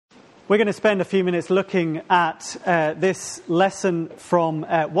We're going to spend a few minutes looking at this lesson from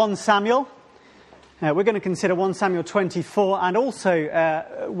 1 Samuel. We're going to consider 1 Samuel 24 and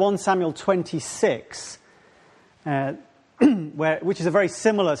also 1 Samuel 26, which is a very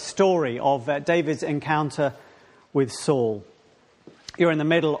similar story of David's encounter with Saul. You're in the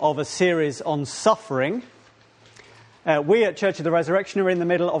middle of a series on suffering. We at Church of the Resurrection are in the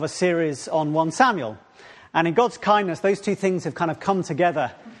middle of a series on 1 Samuel. And in God's kindness, those two things have kind of come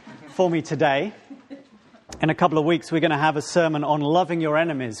together for me today. In a couple of weeks, we're going to have a sermon on loving your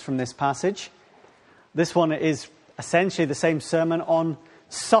enemies from this passage. This one is essentially the same sermon on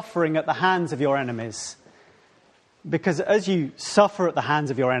suffering at the hands of your enemies. Because as you suffer at the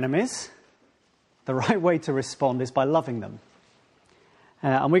hands of your enemies, the right way to respond is by loving them.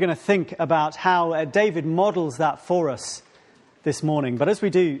 And we're going to think about how David models that for us this morning. But as we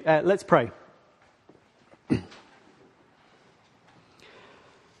do, let's pray.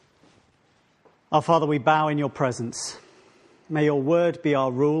 Our Father, we bow in your presence. May your word be our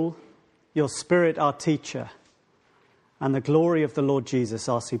rule, your spirit our teacher, and the glory of the Lord Jesus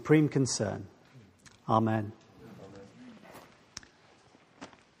our supreme concern. Amen.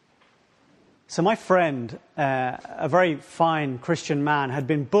 So my friend, a very fine Christian man, had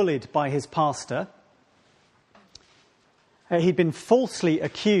been bullied by his pastor. He'd been falsely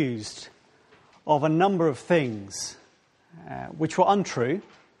accused of a number of things which were untrue.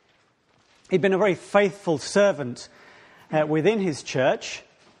 He'd been a very faithful servant within his church,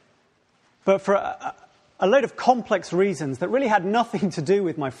 but for a load of complex reasons that really had nothing to do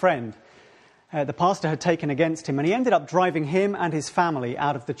with my friend, the pastor had taken against him, and he ended up driving him and his family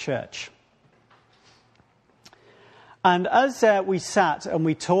out of the church. And as we sat and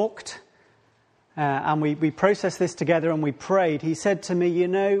we talked, and we processed this together and we prayed, he said to me, you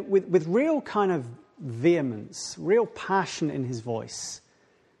know, with real kind of vehemence, real passion in his voice,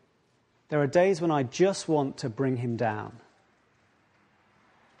 there are days when I just want to bring him down.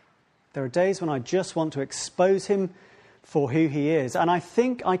 There are days when I just want to expose him for who he is. And I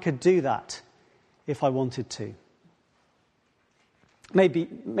think I could do that if I wanted to. Maybe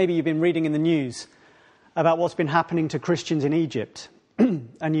you've been reading in the news about what's been happening to Christians in Egypt.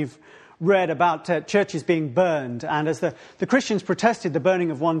 And you've read about churches being burned. And as the Christians protested the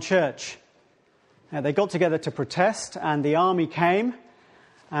burning of one church, they got together to protest, and the army came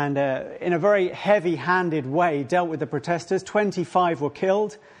and in a very heavy-handed way dealt with the protesters. 25 were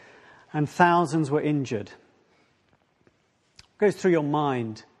killed and thousands were injured. What goes through your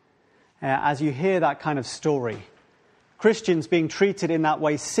mind as you hear that kind of story? Christians being treated in that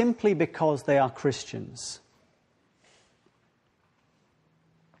way simply because they are Christians.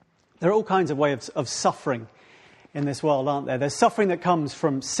 There are all kinds of ways of suffering in this world, aren't there? There's suffering that comes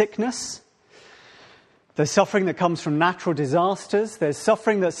from sickness. There's suffering that comes from natural disasters. There's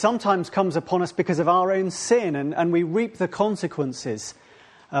suffering that sometimes comes upon us because of our own sin, and we reap the consequences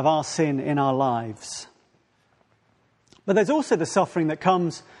of our sin in our lives. But there's also the suffering that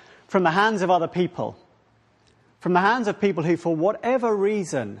comes from the hands of other people, from the hands of people who, for whatever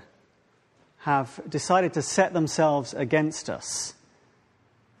reason, have decided to set themselves against us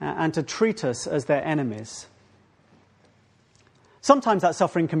and to treat us as their enemies. Sometimes that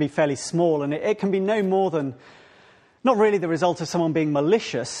suffering can be fairly small, and it can be no more than, not really the result of someone being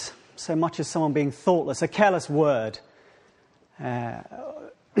malicious, so much as someone being thoughtless, a careless word at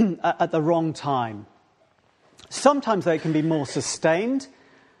the wrong time. Sometimes they can be more sustained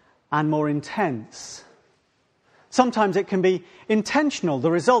and more intense. Sometimes it can be intentional,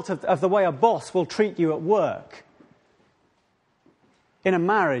 the result of the way a boss will treat you at work. In a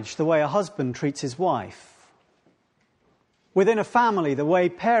marriage, the way a husband treats his wife. Within a family, the way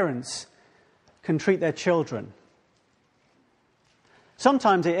parents can treat their children.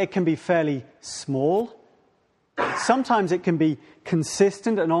 Sometimes it can be fairly small. Sometimes it can be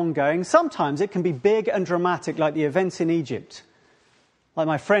consistent and ongoing. Sometimes it can be big and dramatic, like the events in Egypt. Like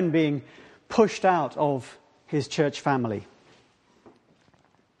my friend being pushed out of his church family.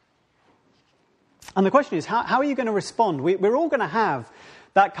 And the question is, how are you going to respond? We're all going to have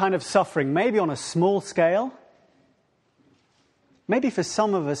that kind of suffering, maybe on a small scale. Maybe for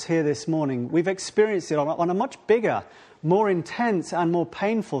some of us here this morning, we've experienced it on a much bigger, more intense and more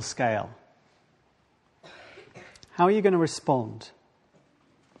painful scale. How are you going to respond?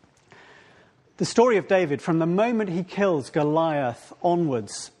 The story of David, from the moment he kills Goliath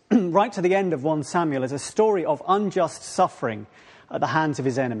onwards, right to the end of 1 Samuel, is a story of unjust suffering at the hands of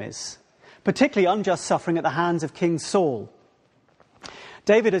his enemies. Particularly unjust suffering at the hands of King Saul.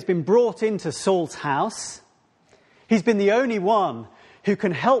 David has been brought into Saul's house. He's been the only one who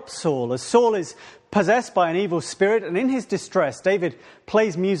can help Saul. As Saul is possessed by an evil spirit, and in his distress, David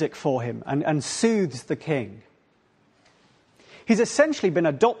plays music for him and soothes the king. He's essentially been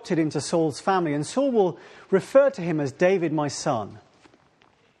adopted into Saul's family, and Saul will refer to him as David, my son.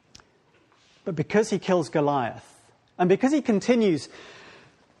 But because he kills Goliath, and because he continues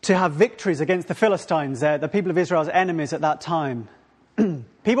to have victories against the Philistines, the people of Israel's enemies at that time,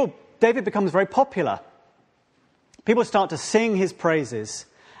 David becomes very popular. People start to sing his praises,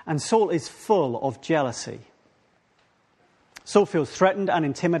 and Saul is full of jealousy. Saul feels threatened and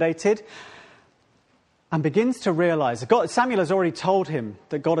intimidated, and begins to realize that Samuel has already told him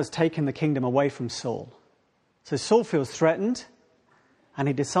that God has taken the kingdom away from Saul. So Saul feels threatened, and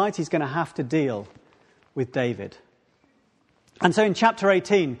he decides he's going to have to deal with David. And so in chapter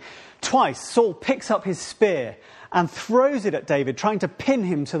 18, twice Saul picks up his spear and throws it at David, trying to pin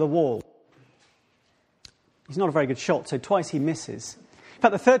him to the wall. He's not a very good shot, so twice he misses. In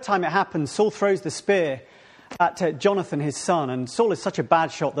fact, the third time it happens, Saul throws the spear at Jonathan, his son, and Saul is such a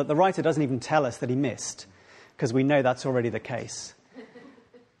bad shot that the writer doesn't even tell us that he missed, because we know that's already the case.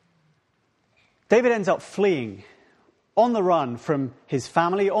 David ends up fleeing, on the run from his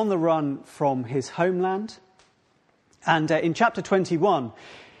family, on the run from his homeland. And in chapter 21,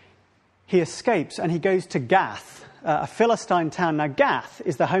 he escapes and he goes to Gath, a Philistine town. Now, Gath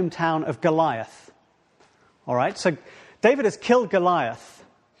is the hometown of Goliath. All right, so David has killed Goliath.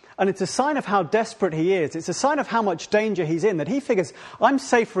 And it's a sign of how desperate he is. It's a sign of how much danger he's in, that he figures, I'm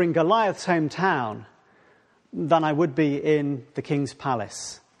safer in Goliath's hometown than I would be in the king's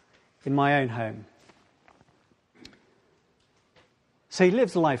palace, in my own home. So he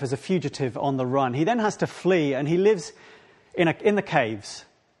lives life as a fugitive on the run. He then has to flee, and he lives in the caves,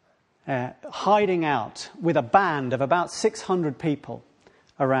 hiding out with a band of about 600 people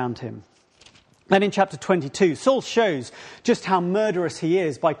around him. Then in chapter 22, Saul shows just how murderous he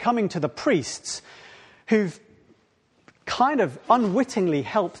is by coming to the priests who've kind of unwittingly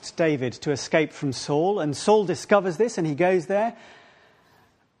helped David to escape from Saul. And Saul discovers this, and he goes there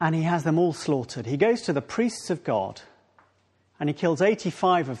and he has them all slaughtered. He goes to the priests of God and he kills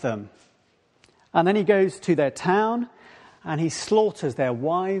 85 of them. And then he goes to their town and he slaughters their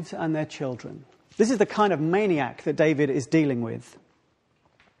wives and their children. This is the kind of maniac that David is dealing with.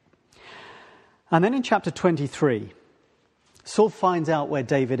 And then in chapter 23, Saul finds out where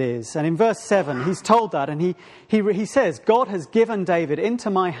David is. And in verse 7, he's told that, and he says, God has given David into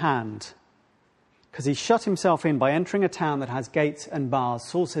my hand, because he shut himself in by entering a town that has gates and bars.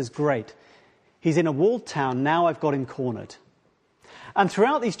 Saul says, great. He's in a walled town. Now I've got him cornered. And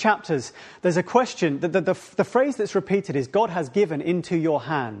throughout these chapters, there's a question. The phrase that's repeated is, God has given into your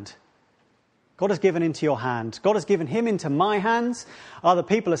hand. God has given into your hand. God has given him into my hands. Other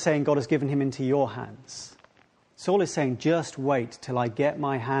people are saying God has given him into your hands. Saul is saying, just wait till I get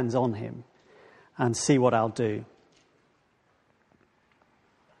my hands on him and see what I'll do.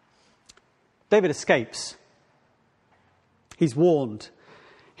 David escapes. He's warned.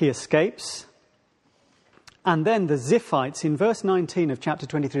 He escapes. And then the Ziphites, in verse 19 of chapter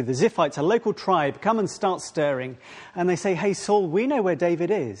 23, the Ziphites, a local tribe, come and start stirring. And they say, hey, Saul, we know where David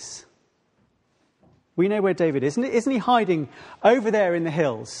is. We know where David is. Isn't he hiding over there in the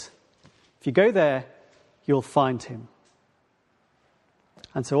hills? If you go there, you'll find him.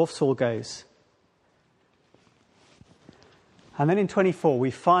 And so off Saul goes. And then in 24, we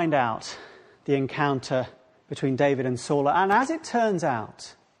find out the encounter between David and Saul. And as it turns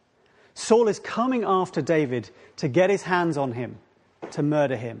out, Saul is coming after David to get his hands on him, to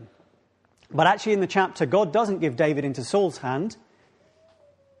murder him. But actually in the chapter, God doesn't give David into Saul's hand.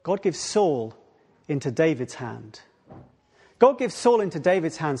 God gives Saul into David's hand. God gives Saul into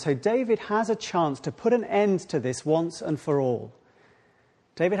David's hand, so David has a chance to put an end to this once and for all.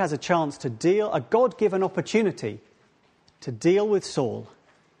 David has a chance to deal, a God-given opportunity to deal with Saul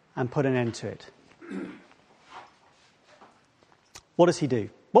and put an end to it. What does he do?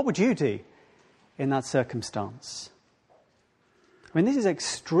 What would you do in that circumstance? I mean, this is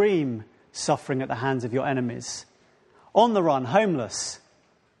extreme suffering at the hands of your enemies. On the run, homeless,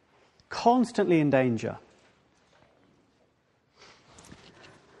 constantly in danger.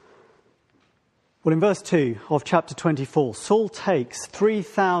 Well, in verse 2 of chapter 24, Saul takes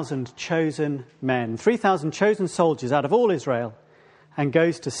 3,000 chosen men, 3,000 chosen soldiers out of all Israel, and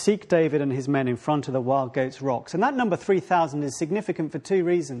goes to seek David and his men in front of the Wild Goats Rocks. And that number 3,000 is significant for two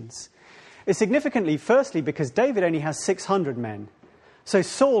reasons. It's significantly, firstly, because David only has 600 men. So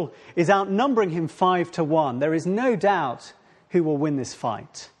Saul is outnumbering him 5-1. There is no doubt who will win this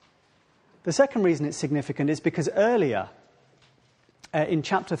fight. The second reason it's significant is because earlier, in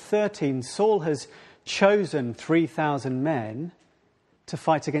chapter 13, Saul has chosen 3,000 men to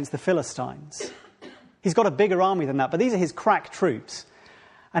fight against the Philistines. He's got a bigger army than that, but these are his crack troops.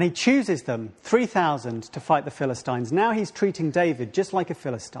 And he chooses them, 3,000, to fight the Philistines. Now he's treating David just like a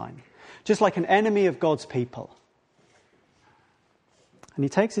Philistine, just like an enemy of God's people. And he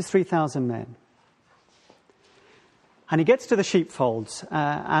takes his 3,000 men. And he gets to the sheepfolds,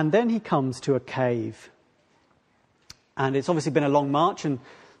 and then he comes to a cave. And it's obviously been a long march, and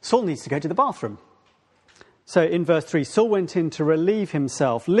Saul needs to go to the bathroom. So in verse 3, Saul went in to relieve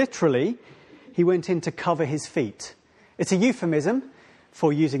himself. Literally, he went in to cover his feet. It's a euphemism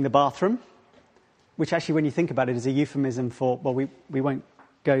for using the bathroom, which actually, when you think about it, is a euphemism for, well, we won't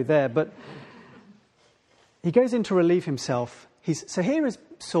go there, but he goes in to relieve himself. So here is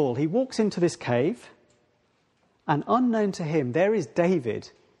Saul. He walks into this cave, and unknown to him, there is David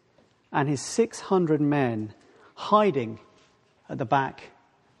and his 600 men hiding at the back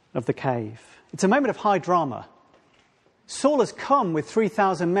of the cave. It's a moment of high drama. Saul has come with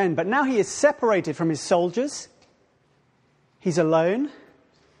 3,000 men, but now he is separated from his soldiers. He's alone.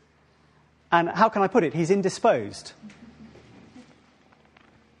 And how can I put it? He's indisposed.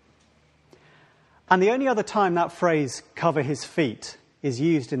 And the only other time that phrase, cover his feet, is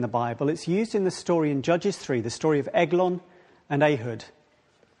used in the Bible, it's used in the story in Judges 3, the story of Eglon and Ehud.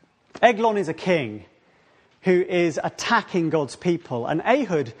 Eglon is a king who is attacking God's people, and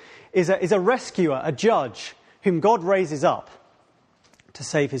Ehud is a rescuer, a judge, whom God raises up to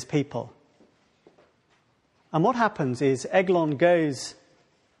save his people. And what happens is Eglon goes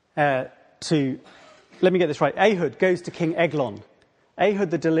let me get this right, Ehud goes to King Eglon.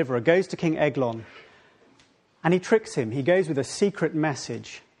 Ehud the deliverer goes to King Eglon, and he tricks him. He goes with a secret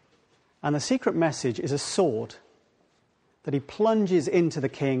message, and the secret message is a sword that he plunges into the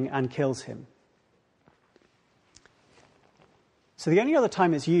king and kills him. So the only other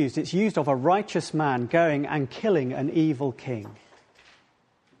time it's used of a righteous man going and killing an evil king.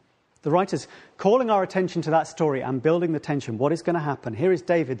 The writer's calling our attention to that story and building the tension. What is going to happen? Here is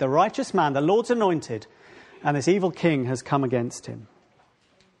David, the righteous man, the Lord's anointed, and this evil king has come against him.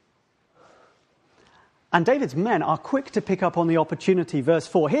 And David's men are quick to pick up on the opportunity. Verse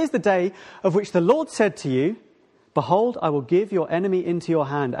 4, here's the day of which the Lord said to you, behold, I will give your enemy into your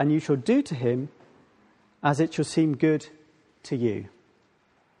hand, and you shall do to him as it shall seem good to you.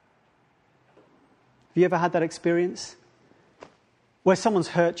 Have you ever had that experience? Where someone's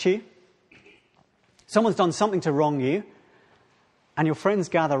hurt you, someone's done something to wrong you, and your friends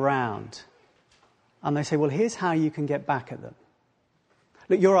gather round and they say, well, here's how you can get back at them.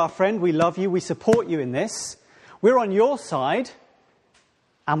 Look, you're our friend, we love you, we support you in this, we're on your side,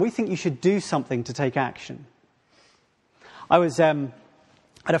 and we think you should do something to take action. I was at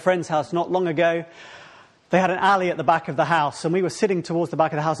a friend's house not long ago. They had an alley at the back of the house, and we were sitting towards the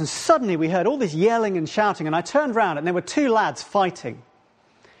back of the house, and suddenly we heard all this yelling and shouting, and I turned round, and there were two lads fighting.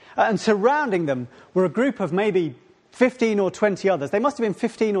 And surrounding them were a group of maybe 15 or 20 others. They must have been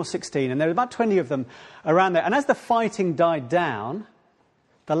 15 or 16, and there were about 20 of them around there. And as the fighting died down,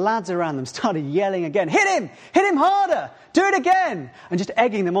 the lads around them started yelling again, hit him harder, do it again, and just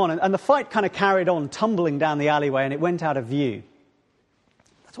egging them on. And the fight kind of carried on, tumbling down the alleyway, and it went out of view.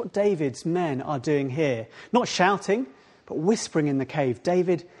 That's what David's men are doing here. Not shouting, but whispering in the cave.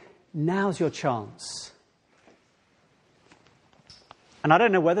 David, now's your chance. And I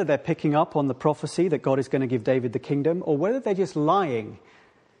don't know whether they're picking up on the prophecy that God is going to give David the kingdom, or whether they're just lying.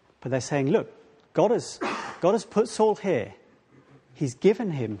 But they're saying, look, God has put Saul here. He's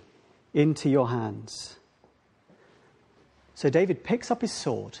given him into your hands. So David picks up his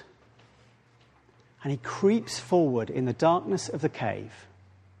sword and he creeps forward in the darkness of the cave.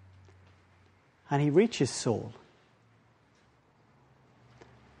 And he reaches Saul.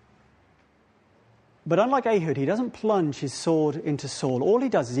 But unlike Ehud, he doesn't plunge his sword into Saul. All he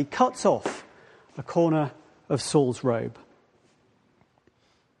does is he cuts off a corner of Saul's robe.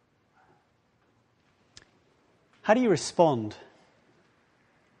 How do you respond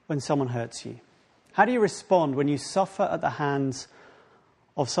when someone hurts you? How do you respond when you suffer at the hands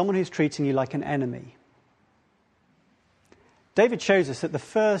of someone who's treating you like an enemy? David shows us that the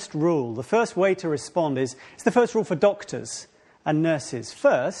first rule, the first way to respond it's the first rule for doctors and nurses.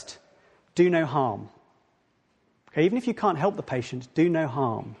 First, do no harm. Okay, even if you can't help the patient, do no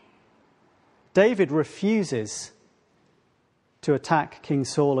harm. David refuses to attack King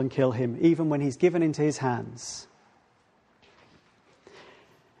Saul and kill him, even when he's given into his hands.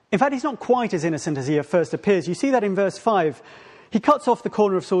 In fact, he's not quite as innocent as he at first appears. You see that in verse 5. He cuts off the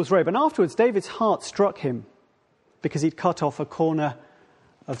corner of Saul's robe, and afterwards David's heart struck him because he'd cut off a corner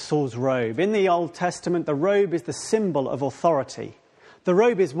of Saul's robe. In the Old Testament, the robe is the symbol of authority. The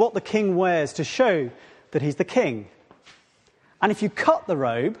robe is what the king wears to show that he's the king. And if you cut the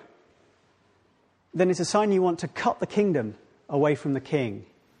robe, then it's a sign you want to cut the kingdom away from the king.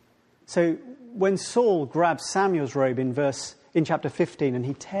 So when Saul grabs Samuel's robe in chapter 15 and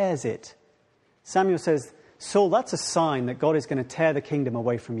he tears it, Samuel says, Saul, that's a sign that God is going to tear the kingdom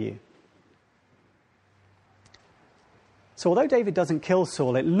away from you. So although David doesn't kill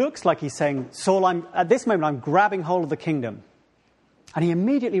Saul, it looks like he's saying, Saul, at this moment I'm grabbing hold of the kingdom. And he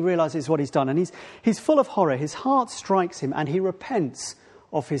immediately realizes what he's done. And he's full of horror. His heart strikes him and he repents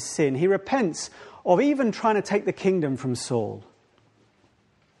of his sin. He repents of even trying to take the kingdom from Saul.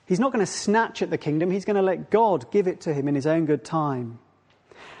 He's not going to snatch at the kingdom. He's going to let God give it to him in his own good time.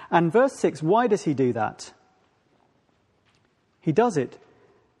 And verse 6, why does he do that? He does it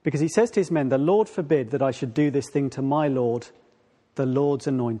because he says to his men, the Lord forbid that I should do this thing to my Lord, the Lord's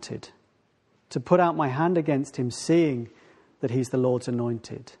anointed, to put out my hand against him, seeing that he's the Lord's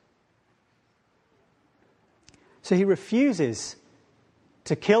anointed. So he refuses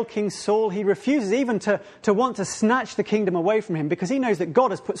to kill King Saul. He refuses even to want to snatch the kingdom away from him because he knows that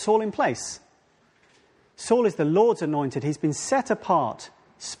God has put Saul in place. Saul is the Lord's anointed. He's been set apart,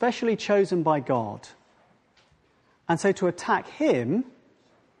 specially chosen by God. And so to attack him,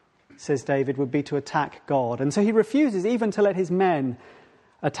 says David, would be to attack God. And so he refuses even to let his men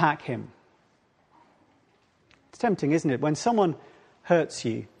attack him. It's tempting, isn't it? When someone hurts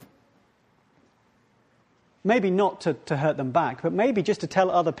you, maybe not to hurt them back, but maybe just to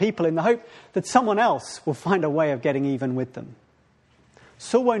tell other people in the hope that someone else will find a way of getting even with them.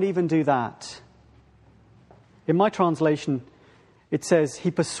 Saul won't even do that. In my translation, it says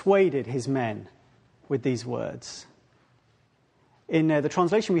he persuaded his men with these words. In the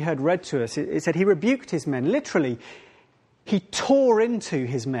translation we heard read to us, it said he rebuked his men. Literally, he tore into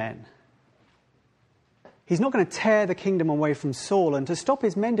his men. He's not going to tear the kingdom away from Saul, and to stop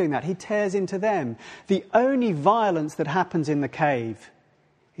his men doing that, he tears into them. The only violence that happens in the cave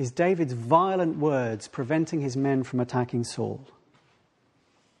is David's violent words preventing his men from attacking Saul.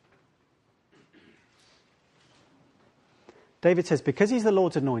 David says, because he's the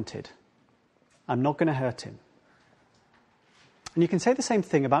Lord's anointed, I'm not going to hurt him. And you can say the same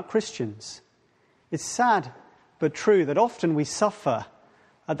thing about Christians. It's sad but true that often we suffer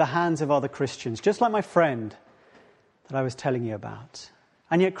at the hands of other Christians, just like my friend that I was telling you about.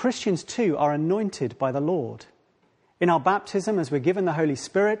 And yet Christians too are anointed by the Lord. In our baptism, as we're given the Holy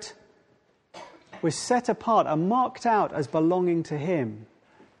Spirit, we're set apart and marked out as belonging to Him.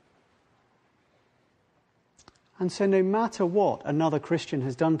 And so no matter what another Christian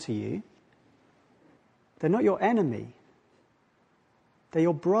has done to you, they're not your enemy. They're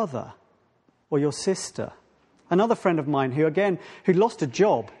your brother or your sister. Another friend of mine who lost a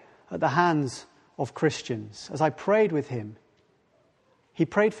job at the hands of Christians. As I prayed with him, he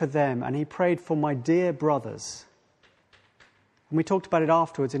prayed for them and he prayed for my dear brothers. And we talked about it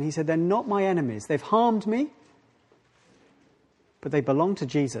afterwards and he said, they're not my enemies. They've harmed me, but they belong to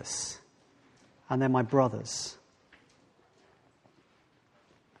Jesus and they're my brothers.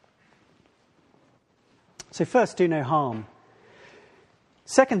 So first, do no harm.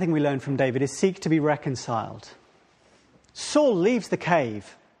 Second thing we learn from David is seek to be reconciled. Saul leaves the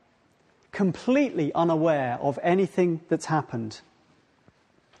cave completely unaware of anything that's happened.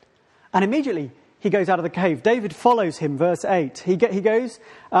 And immediately he goes out of the cave. David follows him, verse 8. He goes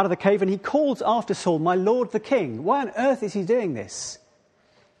out of the cave and he calls after Saul, my lord the king. Why on earth is he doing this?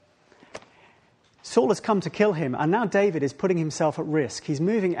 Saul has come to kill him and now David is putting himself at risk. He's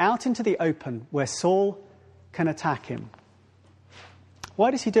moving out into the open where Saul can attack him.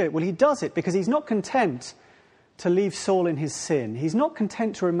 Why does he do it? Well, he does it because he's not content to leave Saul in his sin. He's not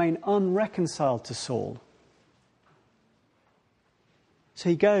content to remain unreconciled to Saul. So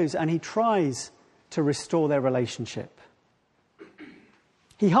he goes and he tries to restore their relationship.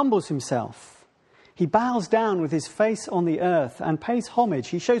 He humbles himself. He bows down with his face on the earth and pays homage.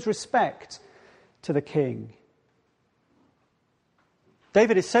 He shows respect to the king.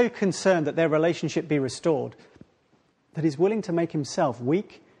 David is so concerned that their relationship be restored that he's willing to make himself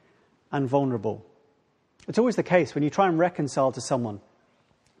weak and vulnerable. It's always the case when you try and reconcile to someone,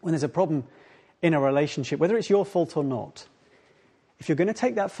 when there's a problem in a relationship, whether it's your fault or not. If you're going to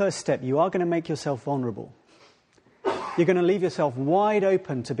take that first step, you are going to make yourself vulnerable. You're going to leave yourself wide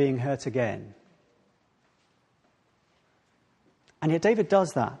open to being hurt again. And yet David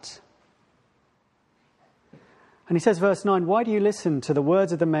does that. And he says, verse 9, why do you listen to the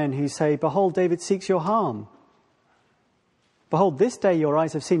words of the men who say, behold, David seeks your harm? Behold, this day your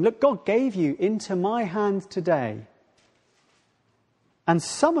eyes have seen. Look, God gave you into my hand today. And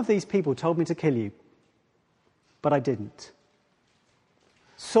some of these people told me to kill you, but I didn't.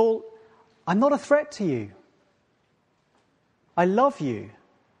 Saul, I'm not a threat to you. I love you.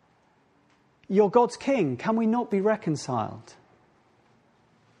 You're God's king. Can we not be reconciled?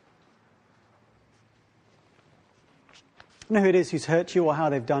 I don't know who it is who's hurt you or how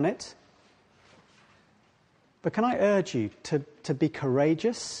they've done it. But can I urge you to be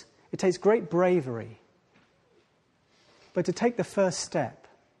courageous? It takes great bravery. But to take the first step.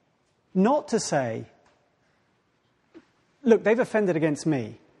 Not to say, look, they've offended against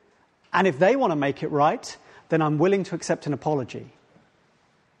me. And if they want to make it right, then I'm willing to accept an apology.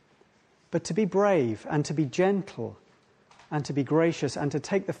 But to be brave and to be gentle and to be gracious and to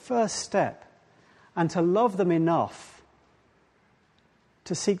take the first step and to love them enough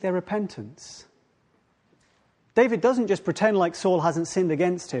to seek their repentance. David doesn't just pretend like Saul hasn't sinned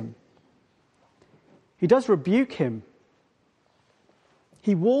against him. He does rebuke him.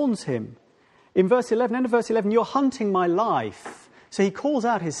 He warns him. In verse 11, end of verse 11, you're hunting my life. So he calls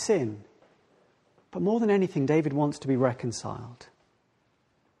out his sin. But more than anything, David wants to be reconciled.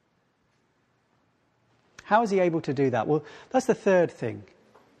 How is he able to do that? Well, that's the third thing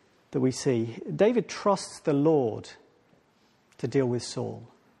that we see. David trusts the Lord to deal with Saul.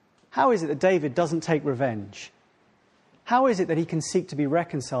 How is it that David doesn't take revenge? How is it that he can seek to be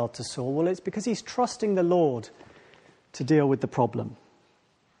reconciled to Saul? Well, it's because he's trusting the Lord to deal with the problem.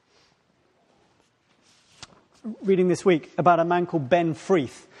 Reading this week about a man called Ben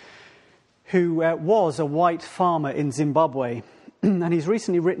Freeth, who was a white farmer in Zimbabwe. And he's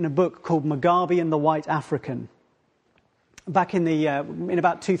recently written a book called Mugabe and the White African. Back in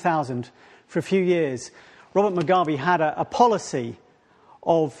about 2000, for a few years, Robert Mugabe had a policy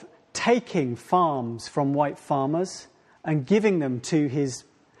of taking farms from white farmers and giving them to his...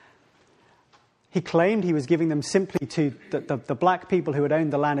 He claimed he was giving them simply to the black people who had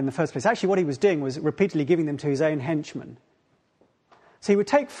owned the land in the first place. Actually, what he was doing was repeatedly giving them to his own henchmen. So he would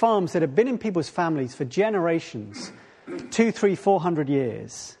take farms that had been in people's families for generations, 200, 300, 400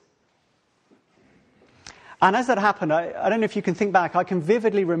 years. And as that happened, I don't know if you can think back, I can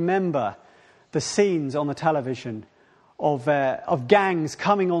vividly remember the scenes on the television of gangs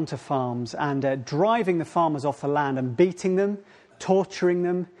coming onto farms and driving the farmers off the land and beating them, torturing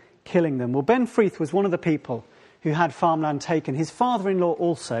them, killing them. Well, Ben Freeth was one of the people who had farmland taken. His father-in-law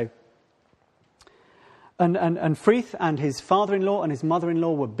also. And Freeth and his father-in-law and his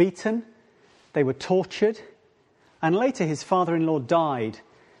mother-in-law were beaten. They were tortured. And later his father-in-law died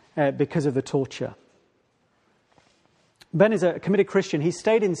because of the torture. Ben is a committed Christian. He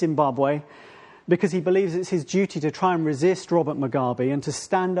stayed in Zimbabwe because he believes it's his duty to try and resist Robert Mugabe and to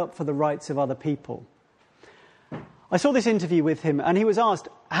stand up for the rights of other people. I saw this interview with him and he was asked,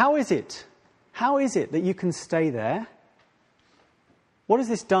 how is it that you can stay there? What has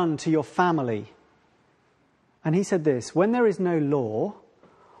this done to your family? And he said this, when there is no law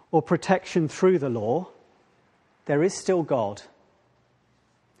or protection through the law, there is still God.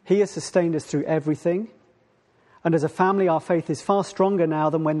 He has sustained us through everything. And as a family, our faith is far stronger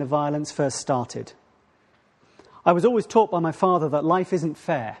now than when the violence first started. I was always taught by my father that life isn't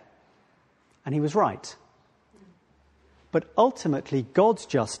fair. And he was right. But ultimately, God's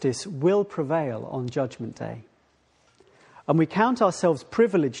justice will prevail on Judgment Day. And we count ourselves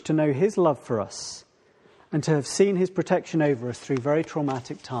privileged to know his love for us and to have seen his protection over us through very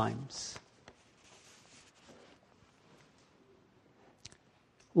traumatic times.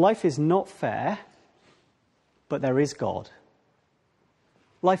 Life is not fair, but there is God.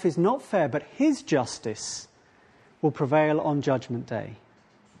 Life is not fair, but his justice will prevail on Judgment Day.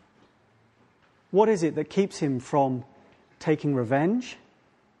 What is it that keeps him from taking revenge?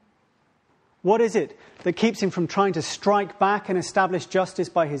 What is it that keeps him from trying to strike back and establish justice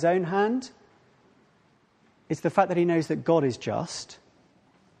by his own hand? It's the fact that he knows that God is just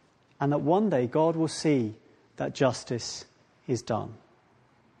and that one day God will see that justice is done.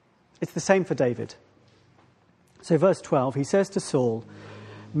 It's the same for David. So verse 12, he says to Saul,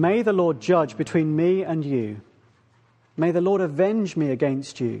 "May the Lord judge between me and you. May the Lord avenge me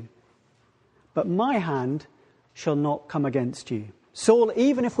against you. But my hand shall not come against you. Saul,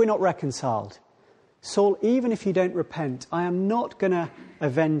 even if we're not reconciled, Saul, even if you don't repent, I am not going to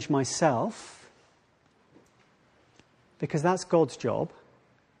avenge myself, because that's God's job.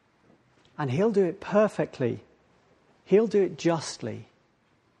 And he'll do it perfectly. He'll do it justly."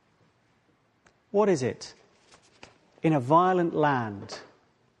 What is it in a violent land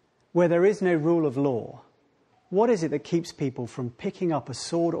where there is no rule of law? What is it that keeps people from picking up a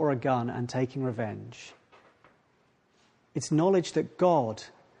sword or a gun and taking revenge? It's knowledge that God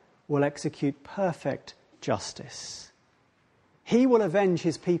will execute perfect justice. He will avenge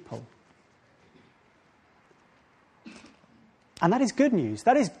his people. And that is good news.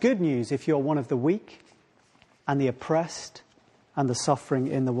 That is good news if you're one of the weak and the oppressed and the suffering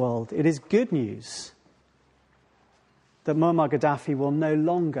in the world. It is good news that Muammar Gaddafi will no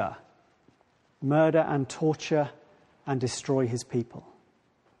longer murder and torture and destroy his people.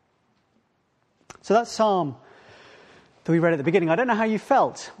 So that psalm that we read at the beginning, I don't know how you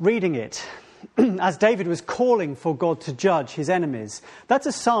felt reading it as David was calling for God to judge his enemies. That's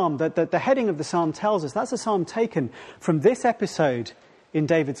a psalm that the heading of the psalm tells us. That's a psalm taken from this episode in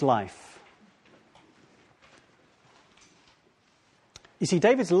David's life. You see,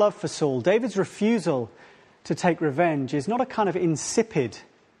 David's love for Saul, David's refusal to take revenge is not a kind of insipid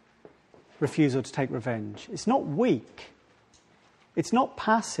refusal to take revenge. It's not weak. It's not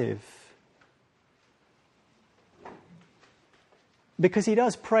passive. Because he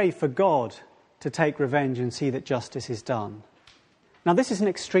does pray for God to take revenge and see that justice is done. Now, this is an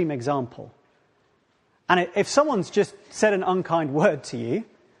extreme example. And if someone's just said an unkind word to you,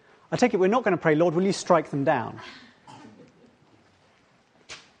 I take it we're not going to pray, Lord, will you strike them down?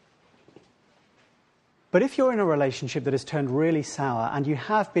 But if you're in a relationship that has turned really sour and you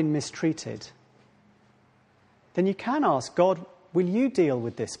have been mistreated, then you can ask, God, will you deal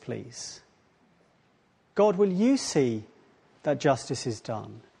with this, please? God, will you see that justice is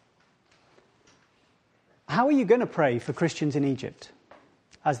done? How are you going to pray for Christians in Egypt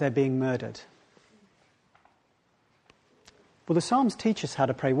as they're being murdered? Well, the Psalms teach us how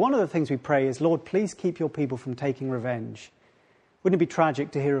to pray. One of the things we pray is, Lord, please keep your people from taking revenge. Wouldn't it be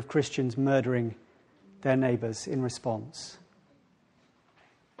tragic to hear of Christians murdering their neighbours in response?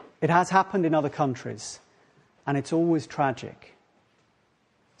 It has happened in other countries, and it's always tragic.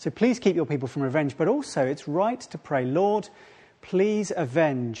 So please keep your people from revenge, but also it's right to pray, Lord, please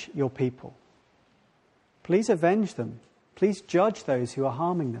avenge your people. Please avenge them. Please judge those who are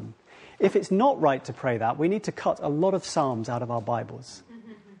harming them. If it's not right to pray that, we need to cut a lot of psalms out of our Bibles.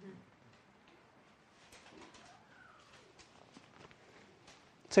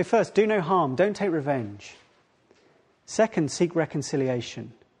 So first, do no harm. Don't take revenge. Second, seek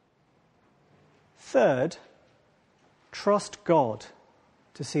reconciliation. Third, trust God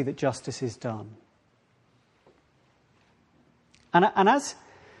to see that justice is done. And as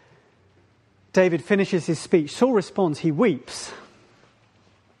David finishes his speech, Saul responds, he weeps.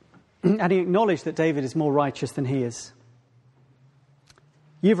 And he acknowledged that David is more righteous than he is.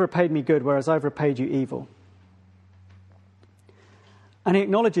 You've repaid me good, whereas I've repaid you evil. And he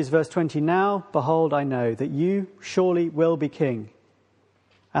acknowledges, verse 20, now, behold, I know that you surely will be king,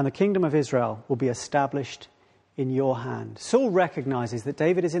 and the kingdom of Israel will be established in your hand. Saul recognizes that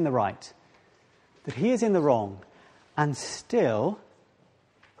David is in the right, that he is in the wrong, and still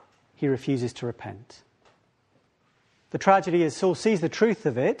he refuses to repent. The tragedy is Saul sees the truth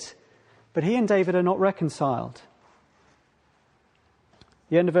of it, but he and David are not reconciled.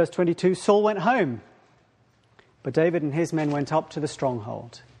 The end of verse 22, Saul went home, but David and his men went up to the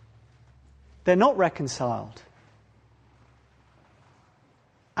stronghold. They're not reconciled.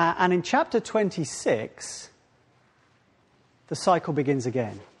 And in chapter 26, the cycle begins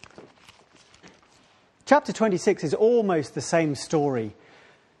again. Chapter 26 is almost the same story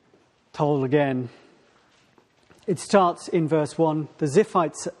told again. It starts in verse 1. The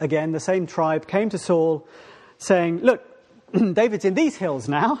Ziphites, again, the same tribe, came to Saul saying, look, David's in these hills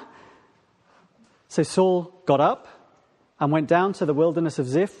now. So Saul got up and went down to the wilderness of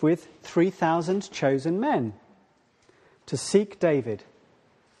Ziph with 3,000 chosen men to seek David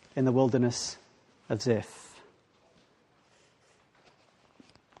in the wilderness of Ziph.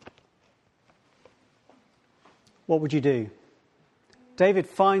 What would you do? David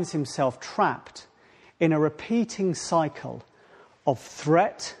finds himself trapped in a repeating cycle of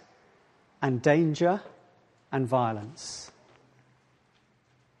threat and danger and violence.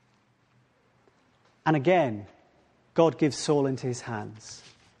 And again, God gives Saul into his hands.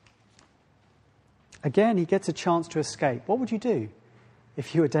 Again, he gets a chance to escape. What would you do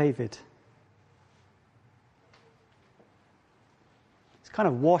if you were David? It's kind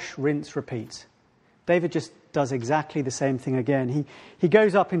of wash, rinse, repeat. David just does exactly the same thing again. He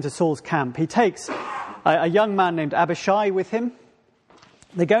goes up into Saul's camp. He takes a young man named Abishai with him.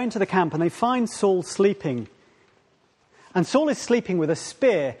 They go into the camp and they find Saul sleeping. And Saul is sleeping with a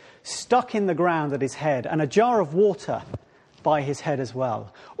spear stuck in the ground at his head and a jar of water by his head as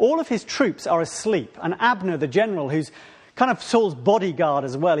well. All of his troops are asleep. And Abner, the general, who's kind of Saul's bodyguard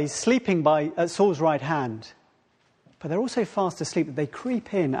as well, he's sleeping at Saul's right hand. But they're also fast asleep that they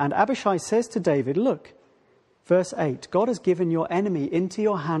creep in. And Abishai says to David, look, verse 8, God has given your enemy into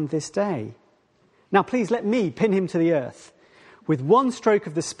your hand this day. Now please let me pin him to the earth with one stroke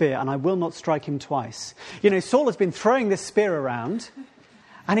of the spear, and I will not strike him twice. You know, Saul has been throwing this spear around,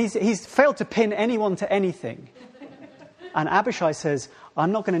 and he's failed to pin anyone to anything. And Abishai says,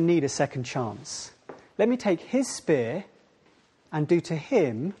 I'm not going to need a second chance. Let me take his spear and do to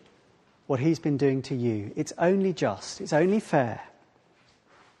him what he's been doing to you. It's only just. It's only fair.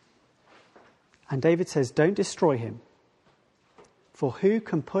 And David says, don't destroy him. For who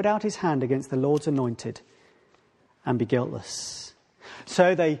can put out his hand against the Lord's anointed and be guiltless?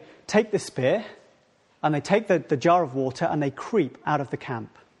 So they take the spear and they take the jar of water and they creep out of the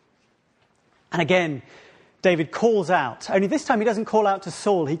camp. And again, David calls out. Only this time he doesn't call out to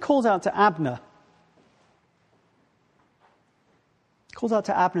Saul. He calls out to Abner. Calls out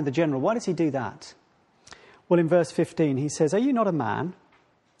to Abner the general. Why does he do that? Well, in verse 15 he says, are you not a man?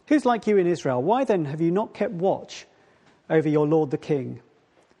 Who's like you in Israel? Why then have you not kept watch over your lord the king?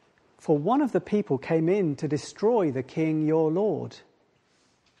 For one of the people came in to destroy the king your lord.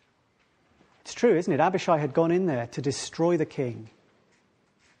 It's true, isn't it? Abishai had gone in there to destroy the king.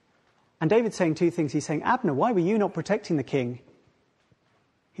 And David's saying two things. He's saying, Abner, why were you not protecting the king?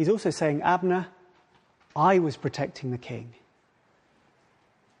 He's also saying, Abner, I was protecting the king.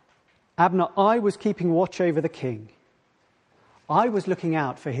 Abner, I was keeping watch over the king. I was looking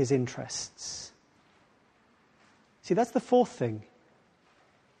out for his interests. See, that's the fourth thing.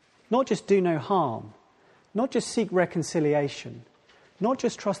 Not just do no harm, not just seek reconciliation, not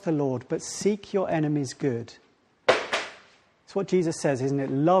just trust the Lord, but seek your enemies' good. It's what Jesus says, isn't it?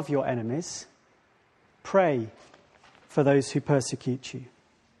 Love your enemies. Pray for those who persecute you.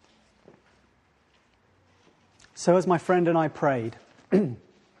 So as my friend and I prayed,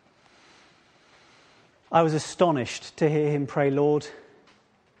 I was astonished to hear him pray, Lord,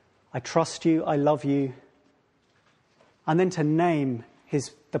 I trust you, I love you. And then to name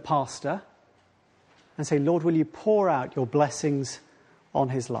the pastor and say, Lord, will you pour out your blessings on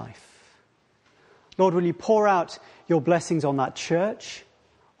his life? Lord, will you pour out your blessings on that church,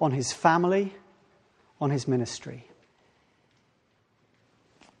 on his family, on his ministry?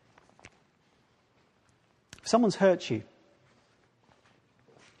 If someone's hurt you,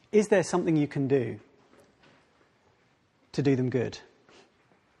 is there something you can do to do them good?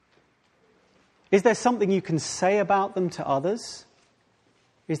 Is there something you can say about them to others?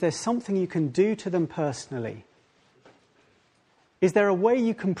 Is there something you can do to them personally? Is there a way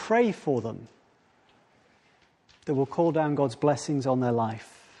you can pray for them that will call down God's blessings on their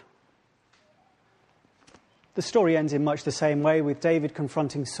life? The story ends in much the same way, with David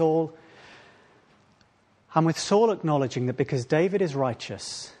confronting Saul, and with Saul acknowledging that because David is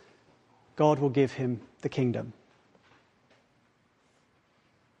righteous, God will give him the kingdom.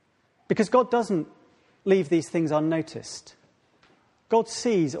 Because God doesn't leave these things unnoticed. God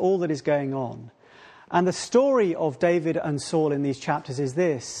sees all that is going on. And the story of David and Saul in these chapters is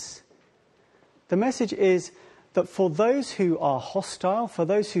this. The message is that for those who are hostile, for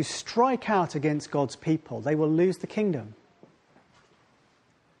those who strike out against God's people, they will lose the kingdom.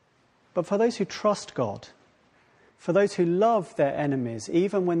 But for those who trust God, for those who love their enemies,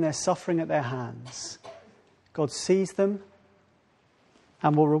 even when they're suffering at their hands, God sees them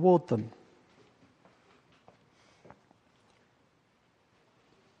and will reward them.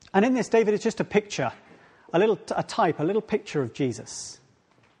 And in this, David is just a picture, a little picture of Jesus.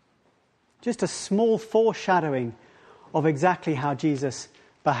 Just a small foreshadowing of exactly how Jesus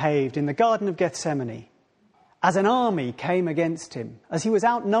behaved in the Garden of Gethsemane, as an army came against him, as he was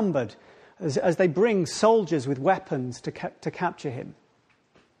outnumbered, as they bring soldiers with weapons to capture him.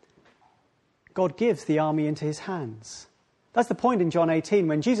 God gives the army into his hands. That's the point in John 18.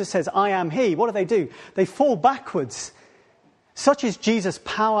 When Jesus says, I am he, what do? They fall backwards. Such is Jesus'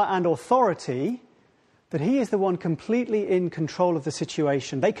 power and authority that he is the one completely in control of the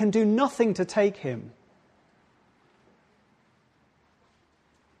situation. They can do nothing to take him.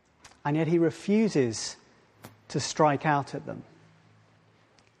 And yet he refuses to strike out at them.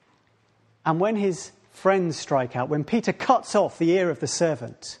 And when his friends strike out, when Peter cuts off the ear of the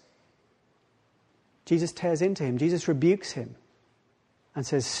servant, Jesus tears into him. Jesus rebukes him and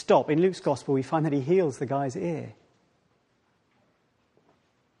says, stop. In Luke's gospel, we find that he heals the guy's ear.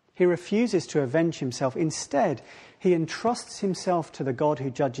 He refuses to avenge himself. Instead, he entrusts himself to the God who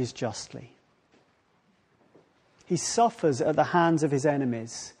judges justly. He suffers at the hands of his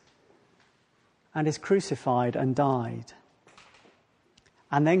enemies and is crucified and died.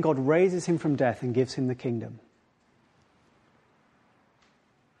 And then God raises him from death and gives him the kingdom.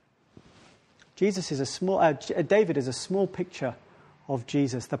 David is a small picture of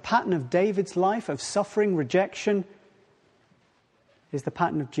Jesus. The pattern of David's life of suffering, rejection, is the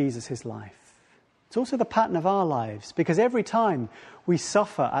pattern of Jesus' life. It's also the pattern of our lives, because every time we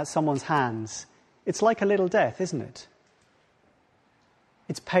suffer at someone's hands, it's like a little death, isn't it?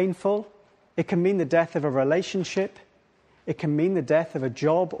 It's painful. It can mean the death of a relationship. It can mean the death of a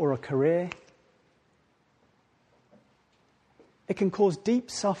job or a career. It can cause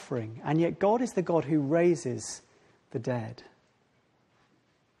deep suffering, and yet God is the God who raises the dead.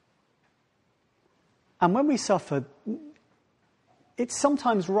 And when we suffer, it's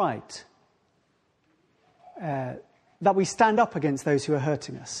sometimes right that we stand up against those who are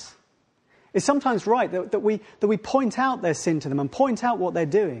hurting us. It's sometimes right that we point out their sin to them and point out what they're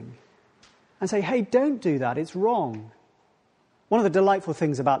doing and say, hey, don't do that, it's wrong. One of the delightful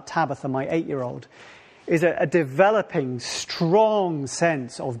things about Tabitha, my 8-year-old, is a developing, strong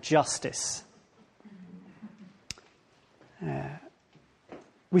sense of justice.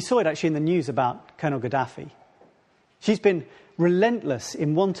 We saw it actually in the news about Colonel Gaddafi. She's been relentless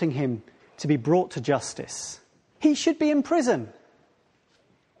in wanting him to be brought to justice. He should be in prison.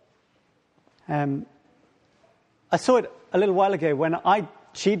 I saw it a little while ago when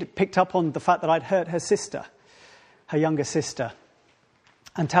she'd picked up on the fact that I'd hurt her sister, her younger sister.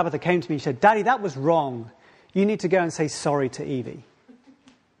 And Tabitha came to me and said, Daddy, that was wrong. You need to go and say sorry to Evie.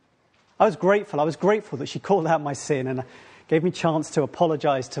 I was grateful that she called out my sin and gave me a chance to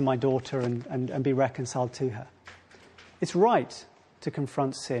apologise to my daughter and be reconciled to her. It's right to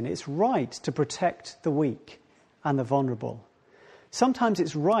confront sin. It's right to protect the weak and the vulnerable. Sometimes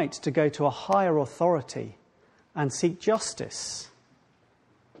it's right to go to a higher authority and seek justice.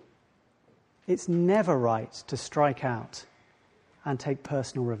 It's never right to strike out and take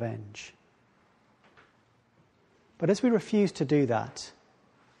personal revenge. But as we refuse to do that,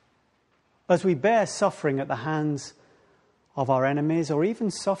 as we bear suffering at the hands of our enemies, or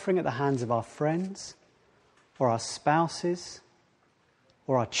even suffering at the hands of our friends, or our spouses,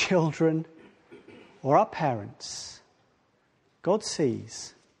 or our children, or our parents, God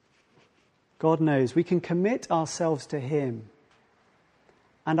sees. God knows. We can commit ourselves to Him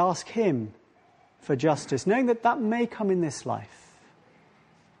and ask Him for justice, knowing that that may come in this life.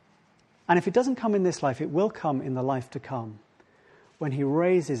 And if it doesn't come in this life, it will come in the life to come, when He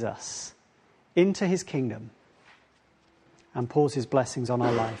raises us into His kingdom and pours His blessings on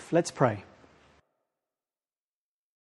our life. Let's pray.